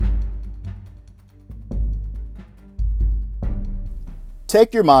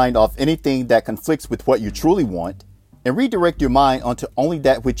Take your mind off anything that conflicts with what you truly want and redirect your mind onto only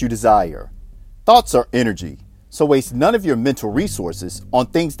that which you desire. Thoughts are energy, so waste none of your mental resources on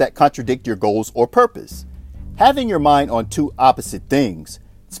things that contradict your goals or purpose. Having your mind on two opposite things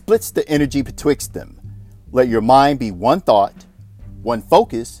splits the energy betwixt them. Let your mind be one thought, one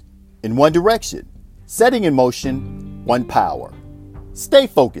focus, in one direction, setting in motion one power. Stay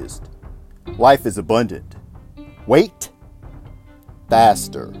focused. Life is abundant. Wait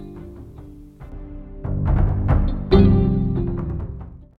faster.